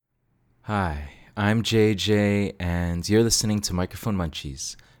Hi, I'm JJ, and you're listening to Microphone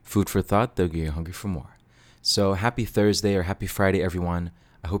Munchies, food for thought that'll get you hungry for more. So, happy Thursday or happy Friday, everyone.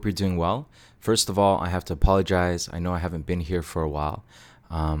 I hope you're doing well. First of all, I have to apologize. I know I haven't been here for a while.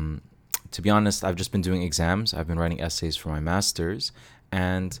 Um, to be honest, I've just been doing exams. I've been writing essays for my master's,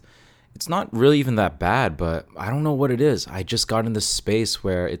 and it's not really even that bad, but I don't know what it is. I just got in this space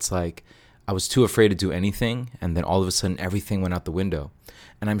where it's like I was too afraid to do anything, and then all of a sudden everything went out the window.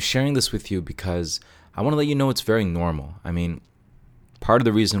 And I'm sharing this with you because I want to let you know it's very normal. I mean, part of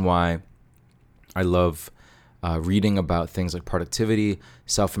the reason why I love reading about things like productivity,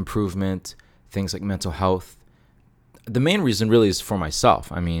 self improvement, things like mental health, the main reason really is for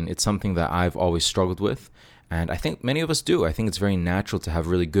myself. I mean, it's something that I've always struggled with, and I think many of us do. I think it's very natural to have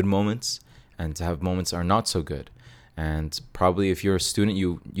really good moments and to have moments that are not so good. And probably if you're a student,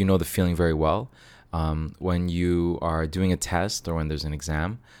 you know the feeling very well. When you are doing a test or when there's an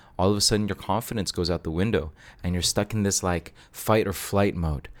exam, all of a sudden your confidence goes out the window and you're stuck in this like fight or flight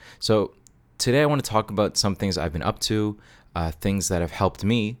mode. So today I want to talk about some things I've been up to, things that have helped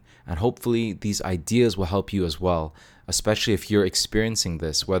me, and hopefully these ideas will help you as well, especially if you're experiencing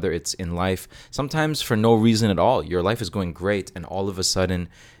this, whether it's in life, sometimes for no reason at all. Your life is going great, and all of a sudden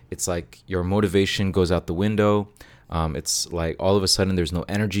it's like your motivation goes out the window. It's like all of a sudden there's no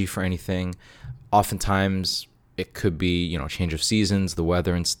energy for anything. Oftentimes it could be, change of seasons, the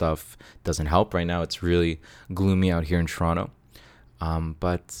weather and stuff doesn't help right now. It's really gloomy out here in Toronto.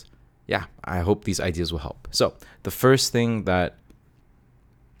 But yeah, I hope these ideas will help. So the first thing that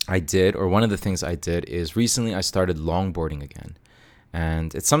I did, or one of the things I did, is recently I started longboarding again.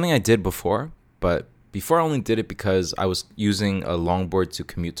 And it's something I did before, but before I only did it because I was using a longboard to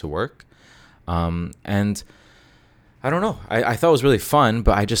commute to work. And I don't know, I thought it was really fun,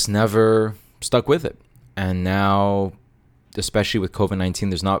 but I just never stuck with it. And now, especially with COVID-19,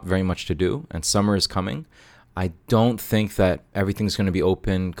 there's not very much to do, and summer is coming. I don't think that everything's going to be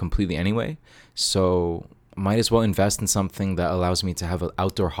open completely anyway, so might as well invest in something that allows me to have an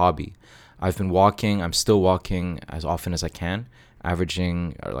outdoor hobby. I've been walking. I'm still walking as often as I can,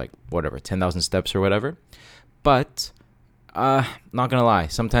 averaging 10,000 steps or whatever. But not gonna lie,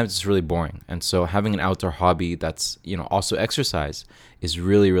 sometimes it's really boring, and so having an outdoor hobby that's also exercise is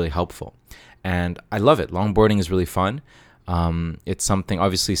really, really helpful. And I love it. Longboarding is really fun. It's something,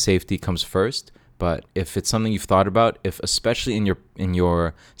 obviously safety comes first, but if it's something you've thought about, if especially in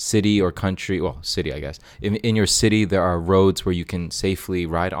your city or country, well, city I guess, in your city there are roads where you can safely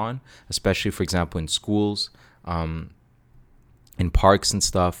ride on, especially for example in schools, in parks and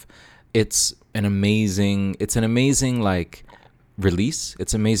stuff. It's an amazing like release.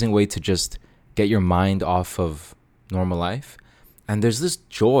 It's an amazing way to just get your mind off of normal life. And there's this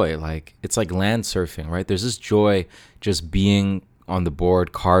joy, like it's like land surfing, right? There's this joy just being on the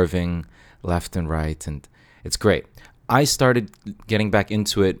board, carving left and right, and it's great. I started getting back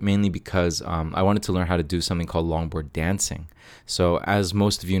into it mainly because I wanted to learn how to do something called longboard dancing. So as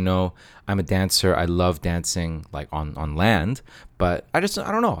most of you know, I'm a dancer. I love dancing like on land, but I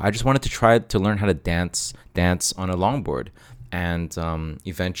don't know. I just wanted to try to learn how to dance on a longboard. And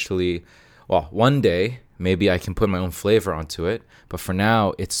eventually, well, one day, maybe I can put my own flavor onto it. But for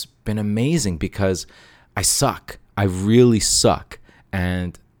now, it's been amazing because I suck. I really suck.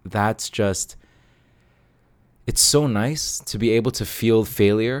 And that's just, it's so nice to be able to feel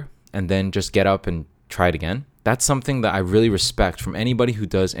failure and then just get up and try it again. That's something that I really respect from anybody who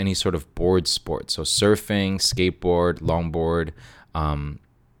does any sort of board sport. So surfing, skateboard, longboard,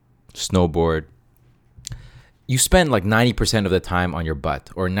 snowboard. You spend like 90% of the time on your butt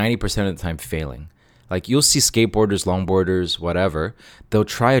or 90% of the time failing. Like you'll see skateboarders, longboarders, whatever, they'll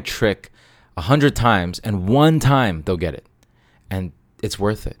try a trick 100 times and one time they'll get it. And it's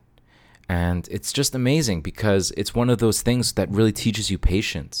worth it. And it's just amazing because it's one of those things that really teaches you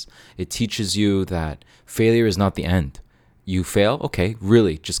patience. It teaches you that failure is not the end. You fail, okay,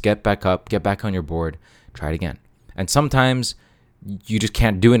 really, just get back up, get back on your board, try it again. And sometimes you just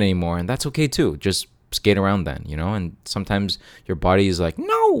can't do it anymore, and that's okay too. Just skate around then, and sometimes your body is like,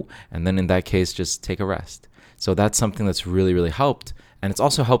 no, and then in that case, just take a rest. So that's something that's really, really helped. And it's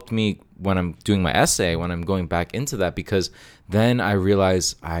also helped me when I'm doing my essay, when I'm going back into that, because then I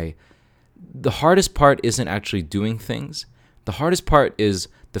realize the hardest part isn't actually doing things. The hardest part is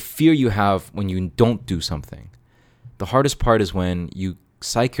the fear you have when you don't do something. The hardest part is when you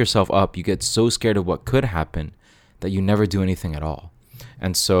psych yourself up, you get so scared of what could happen that you never do anything at all.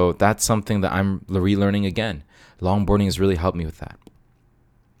 And so that's something that I'm relearning again. Longboarding has really helped me with that.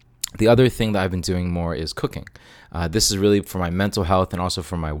 The other thing that I've been doing more is cooking. This is really for my mental health and also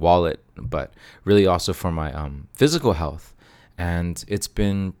for my wallet, but really also for my physical health. and it's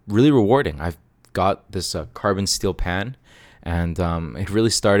been really rewarding. I've got this carbon steel pan, and it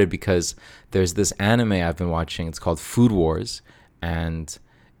really started because there's this anime I've been watching. It's called Food Wars, and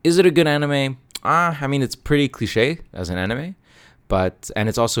is it a good anime? I mean, it's pretty cliche as an anime, and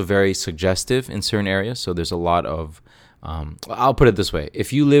it's also very suggestive in certain areas. So there's a lot of, I'll put it this way: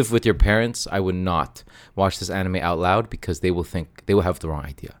 if you live with your parents, I would not watch this anime out loud because they will have the wrong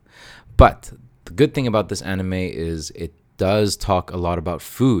idea. But the good thing about this anime is it does talk a lot about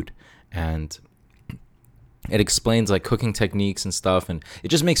food, and it explains like cooking techniques and stuff, and it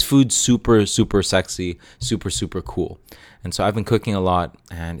just makes food super, super sexy, super, super cool. And so I've been cooking a lot,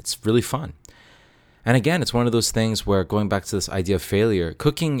 and it's really fun. And again, it's one of those things where, going back to this idea of failure,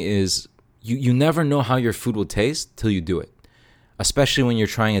 cooking is, you never know how your food will taste till you do it, especially when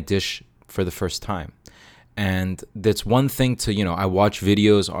you're trying a dish for the first time. And that's one thing to, I watch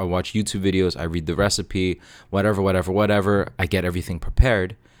videos, I watch YouTube videos, I read the recipe, whatever, I get everything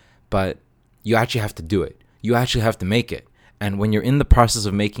prepared, but you actually have to do it. You actually have to make it. And when you're in the process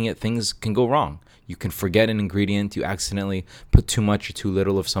of making it, things can go wrong. You can forget an ingredient, you accidentally put too much or too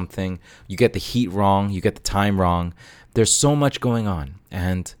little of something, you get the heat wrong, you get the time wrong. There's so much going on,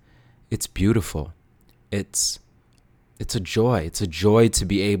 and it's beautiful. It's a joy. It's a joy to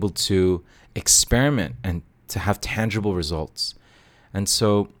be able to experiment and to have tangible results. And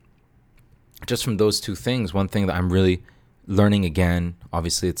so just from those two things, one thing that I'm really learning again,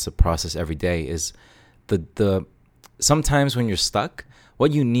 obviously it's a process every day, is the sometimes when you're stuck,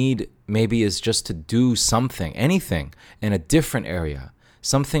 what you need maybe is just to do something, anything in a different area,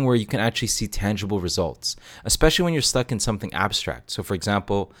 something where you can actually see tangible results, especially when you're stuck in something abstract. So for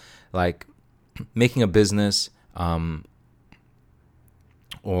example, like making a business,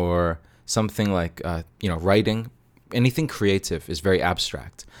 or something like, writing, anything creative is very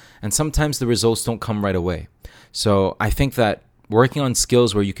abstract. And sometimes the results don't come right away. So I think that working on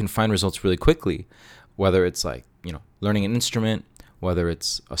skills where you can find results really quickly, whether it's like, learning an instrument, whether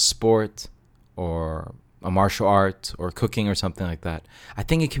it's a sport or a martial art or cooking or something like that, I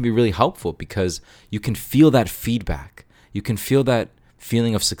think it can be really helpful because you can feel that feedback. You can feel that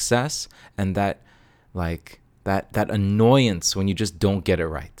feeling of success and that annoyance when you just don't get it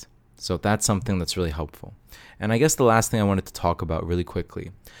right. So that's something that's really helpful. And I guess the last thing I wanted to talk about really quickly.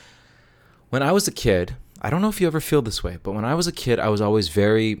 When I was a kid, I don't know if you ever feel this way, but when I was a kid, I was always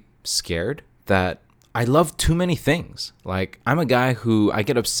very scared that I love too many things. Like, I'm a guy who I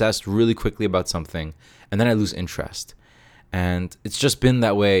get obsessed really quickly about something and then I lose interest. And it's just been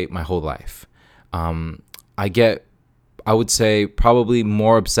that way my whole life. I would say, probably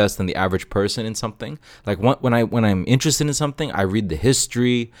more obsessed than the average person in something. Like when I'm interested in something, I read the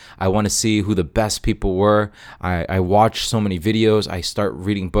history. I want to see who the best people were. I watch so many videos. I start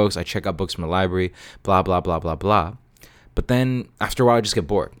reading books. I check out books from the library, blah, blah, blah, blah, blah. But then after a while, I just get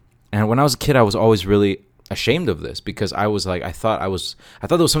bored. And when I was a kid, I was always really ashamed of this because I was like, I thought there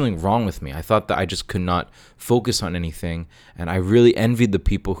was something wrong with me. I thought that I just could not focus on anything. And I really envied the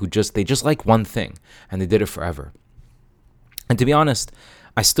people who they just like one thing and they did it forever. And to be honest,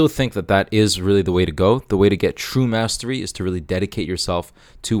 I still think that is really the way to go. The way to get true mastery is to really dedicate yourself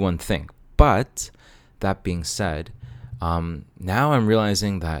to one thing. But that being said, now I'm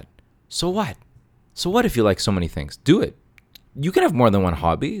realizing that, so what? So what if you like so many things? Do it. You can have more than one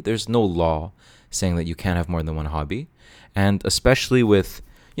hobby. There's no law saying that you can't have more than one hobby. And especially with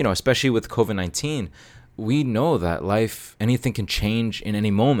COVID-19, we know that anything can change in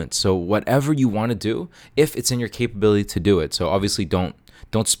any moment. So whatever you want to do, if it's in your capability to do it. So obviously don't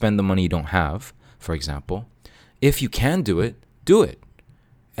spend the money you don't have, for example. If you can do it, do it.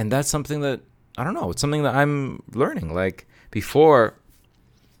 And that's something that, I don't know, it's something that I'm learning. Like before,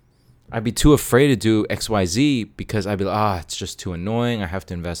 I'd be too afraid to do XYZ because I'd be like, it's just too annoying. I have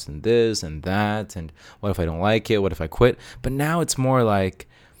to invest in this and that. And what if I don't like it? What if I quit? But now it's more like,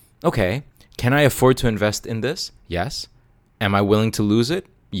 okay, can I afford to invest in this? Yes. Am I willing to lose it?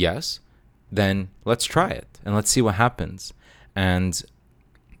 Yes. Then let's try it and let's see what happens. And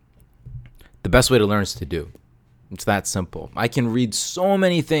the best way to learn is to do. It's that simple. I can read so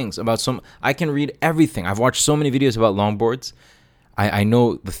many things I can read everything. I've watched so many videos about longboards. I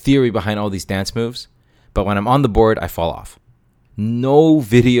know the theory behind all these dance moves, but when I'm on the board, I fall off. No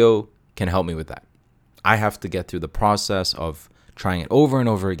video can help me with that. I have to get through the process of trying it over and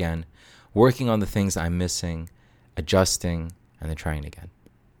over again, working on the things I'm missing, adjusting, and then trying again.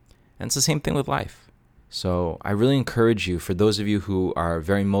 And it's the same thing with life. So I really encourage you, for those of you who are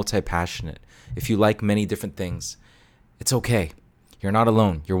very multi-passionate, if you like many different things, it's okay. You're not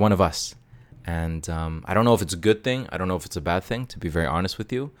alone. You're one of us. And I don't know if it's a good thing. I don't know if it's a bad thing, to be very honest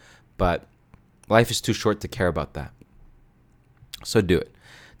with you. But life is too short to care about that. So do it.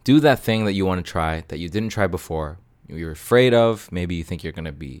 Do that thing that you want to try that you didn't try before. You're afraid of. Maybe you think you're going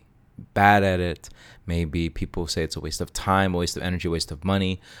to be bad at it. Maybe people say it's a waste of time, a waste of energy, a waste of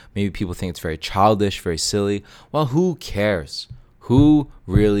money. Maybe people think it's very childish, very silly. Well, who cares? Who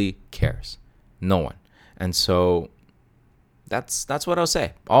really cares? No one. And so that's what I'll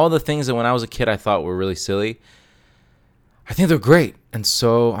say. All the things that when I was a kid I thought were really silly, I think they're great. And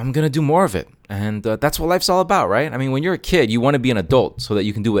so I'm going to do more of it. And that's what life's all about, right? I mean, when you're a kid, you want to be an adult so that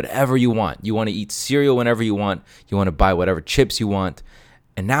you can do whatever you want. You want to eat cereal whenever you want. You want to buy whatever chips you want.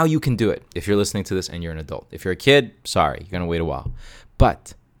 And now you can do it if you're listening to this and you're an adult. If you're a kid, sorry, you're going to wait a while.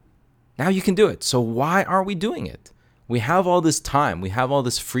 But now you can do it. So why aren't we doing it? We have all this time. We have all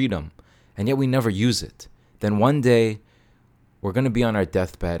this freedom. And yet we never use it. Then one day, we're going to be on our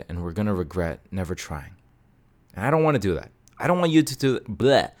deathbed and we're going to regret never trying. And I don't want to do that. I don't want you to do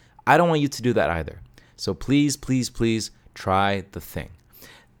bleh. I don't want you to do that either. So please, please, please try the thing.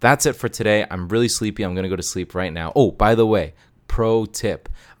 That's it for today. I'm really sleepy. I'm going to go to sleep right now. Oh, by the way, pro tip.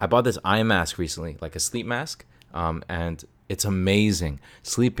 I bought this eye mask recently, like a sleep mask, and it's amazing.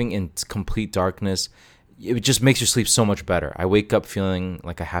 Sleeping in complete darkness, it just makes your sleep so much better. I wake up feeling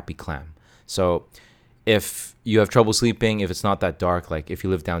like a happy clam. So if you have trouble sleeping, if it's not that dark, like if you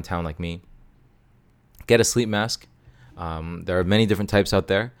live downtown like me, get a sleep mask. There are many different types out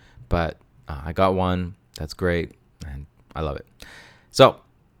there, but I got one that's great, and I love it. So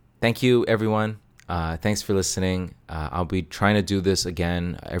thank you, everyone. Thanks for listening. I'll be trying to do this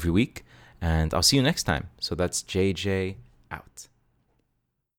again every week, and I'll see you next time. So that's JJ out.